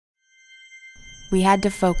We had to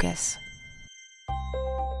focus.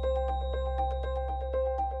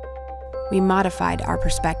 We modified our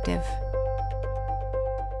perspective.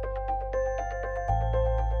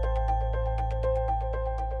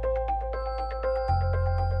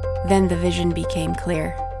 Then the vision became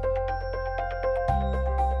clear.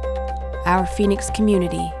 Our Phoenix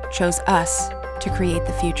community chose us to create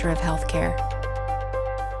the future of healthcare.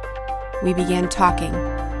 We began talking,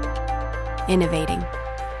 innovating,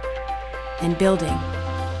 and building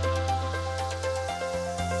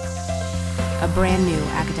a brand new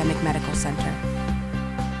academic medical center.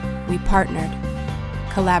 We partnered,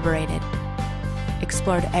 collaborated,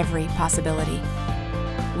 explored every possibility.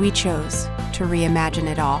 We chose to reimagine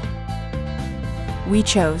it all. We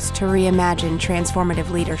chose to reimagine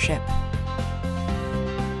transformative leadership.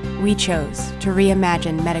 We chose to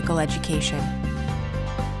reimagine medical education.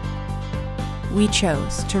 We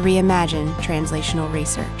chose to reimagine translational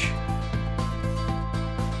research.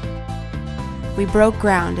 We broke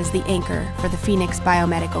ground as the anchor for the Phoenix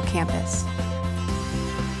Biomedical campus.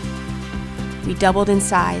 We doubled in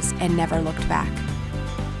size and never looked back.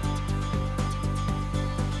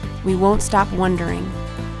 We won't stop wondering,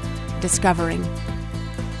 discovering,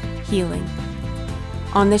 healing.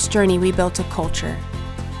 On this journey, we built a culture.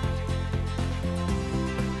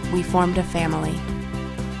 We formed a family.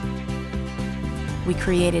 We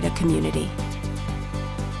created a community.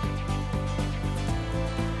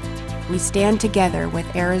 We stand together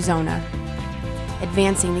with Arizona,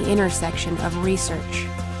 advancing the intersection of research,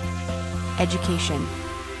 education,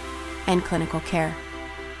 and clinical care.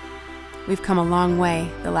 We've come a long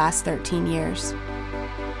way the last 13 years.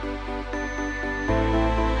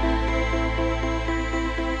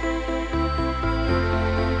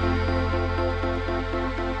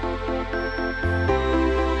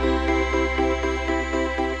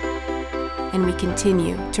 And we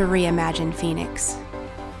continue to reimagine Phoenix.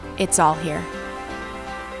 It's all here.